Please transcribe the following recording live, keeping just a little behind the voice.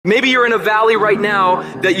Maybe you're in a valley right now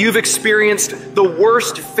that you've experienced the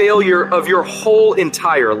worst failure of your whole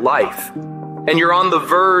entire life, and you're on the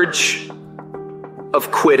verge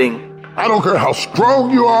of quitting. I don't care how strong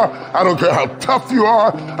you are. I don't care how tough you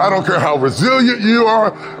are. I don't care how resilient you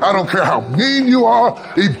are. I don't care how mean you are.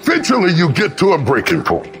 Eventually you get to a breaking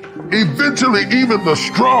point. Eventually even the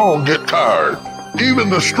strong get tired. Even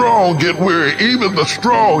the strong get weary. Even the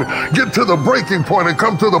strong get to the breaking point and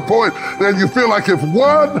come to the point that you feel like if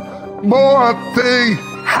one more thing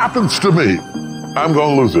happens to me, I'm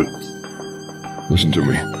gonna lose it. Listen to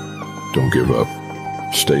me. Don't give up.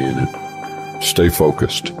 Stay in it. Stay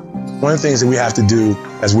focused. One of the things that we have to do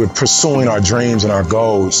as we're pursuing our dreams and our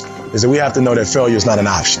goals is that we have to know that failure is not an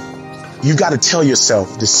option. You've got to tell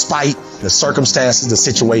yourself, despite the circumstances, the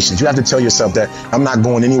situations, you have to tell yourself that I'm not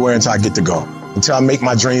going anywhere until I get to go. Until I make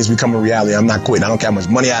my dreams become a reality, I'm not quitting. I don't care how much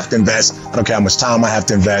money I have to invest. I don't care how much time I have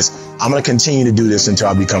to invest. I'm going to continue to do this until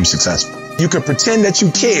I become successful. You can pretend that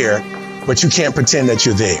you care, but you can't pretend that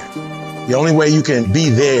you're there. The only way you can be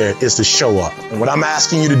there is to show up. And what I'm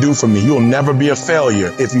asking you to do for me, you'll never be a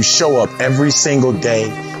failure if you show up every single day.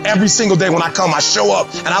 Every single day when I come, I show up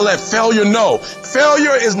and I let failure know.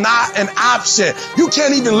 Failure is not an option. You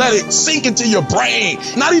can't even let it sink into your brain,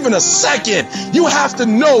 not even a second. You have to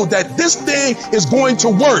know that this thing is going to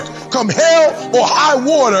work. Come hell or high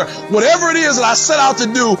water, whatever it is that I set out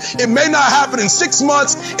to do, it may not happen in 6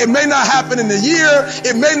 months. It may not happen in a year.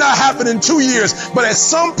 It may not happen in 2 years. But at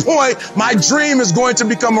some point, my dream is going to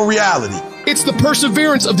become a reality. It's the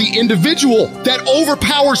perseverance of the individual that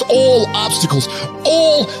overpowers all obstacles,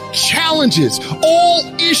 all challenges, all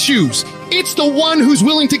issues. It's the one who's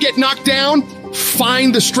willing to get knocked down,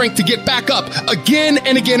 find the strength to get back up again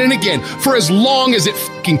and again and again for as long as it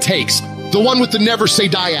fucking takes. The one with the never say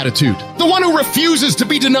die attitude. The one who refuses to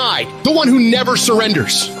be denied. The one who never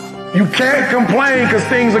surrenders. You can't complain because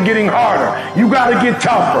things are getting harder. You got to get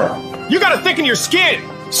tougher. You got to thicken your skin.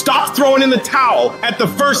 Stop throwing in the towel at the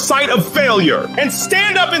first sight of failure and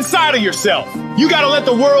stand up inside of yourself. You got to let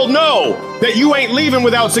the world know that you ain't leaving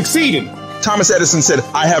without succeeding. Thomas Edison said,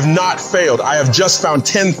 I have not failed. I have just found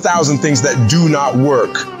 10,000 things that do not work.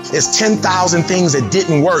 It's 10,000 things that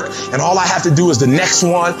didn't work. And all I have to do is the next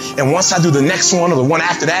one. And once I do the next one or the one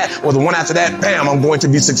after that or the one after that, bam, I'm going to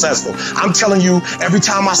be successful. I'm telling you, every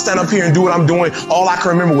time I stand up here and do what I'm doing, all I can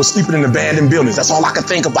remember was sleeping in abandoned buildings. That's all I could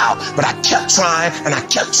think about. But I kept trying and I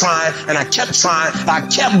kept trying and I kept trying. I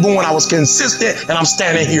kept going. I was consistent and I'm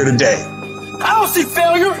standing here today. I don't see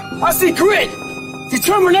failure. I see grit.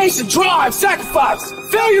 Determination, drive, sacrifice.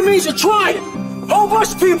 Failure means you're trying. A whole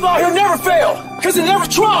bunch of people out here never fail because they never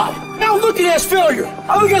tried. I don't look at it as failure.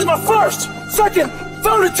 I look at it as my first, second,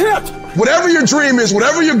 third attempt. Whatever your dream is,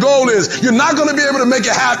 whatever your goal is, you're not going to be able to make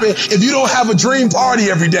it happen if you don't have a dream party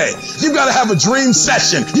every day. You've got to have a dream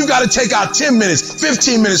session. You've got to take out 10 minutes,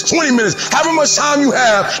 15 minutes, 20 minutes, however much time you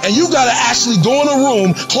have, and you've got to actually go in a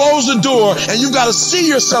room, close the door, and you've got to see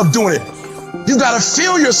yourself doing it. You've got to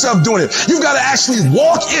feel yourself doing it. You've got to actually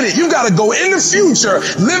walk in it. You've got to go in the future,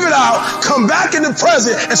 live it out, come back in the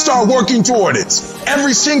present, and start working toward it.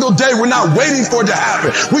 Every single day, we're not waiting for it to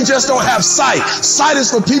happen. We just don't have sight. Sight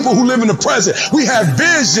is for people who live in the present. We have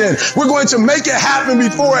vision. We're going to make it happen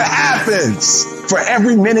before it happens. For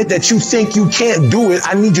every minute that you think you can't do it,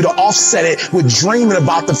 I need you to offset it with dreaming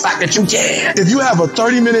about the fact that you can. If you have a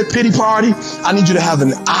 30-minute pity party, I need you to have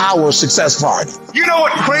an hour success party. You know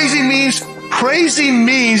what crazy means? Crazy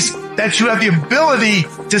means that you have the ability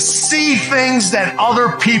to see things that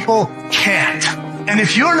other people can't. And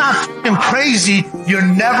if you're not f***ing crazy, you're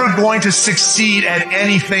never going to succeed at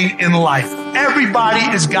anything in life. Everybody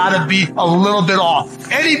has got to be a little bit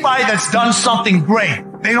off. Anybody that's done something great,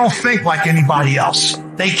 they don't think like anybody else.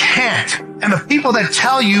 They can't. And the people that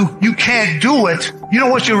tell you you can't do it, you know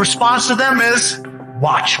what your response to them is?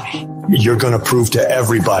 Watch me. You're going to prove to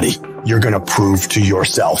everybody, you're going to prove to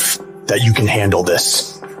yourself that you can handle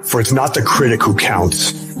this. For it's not the critic who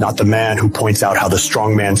counts, not the man who points out how the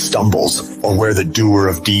strong man stumbles or where the doer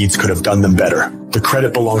of deeds could have done them better. The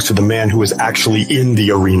credit belongs to the man who is actually in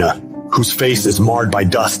the arena, whose face is marred by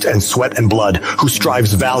dust and sweat and blood, who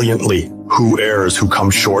strives valiantly, who errs, who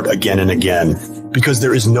comes short again and again. Because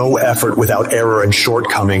there is no effort without error and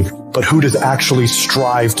shortcoming, but who does actually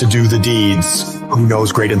strive to do the deeds? Who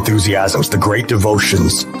knows great enthusiasms, the great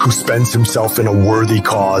devotions, who spends himself in a worthy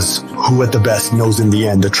cause, who at the best knows in the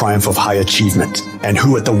end the triumph of high achievement, and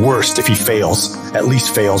who at the worst, if he fails, at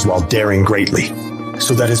least fails while daring greatly,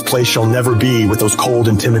 so that his place shall never be with those cold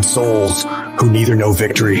and timid souls who neither know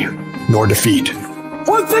victory nor defeat.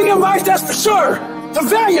 One thing in life that's for sure, the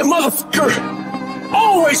valiant motherfucker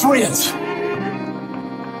always wins.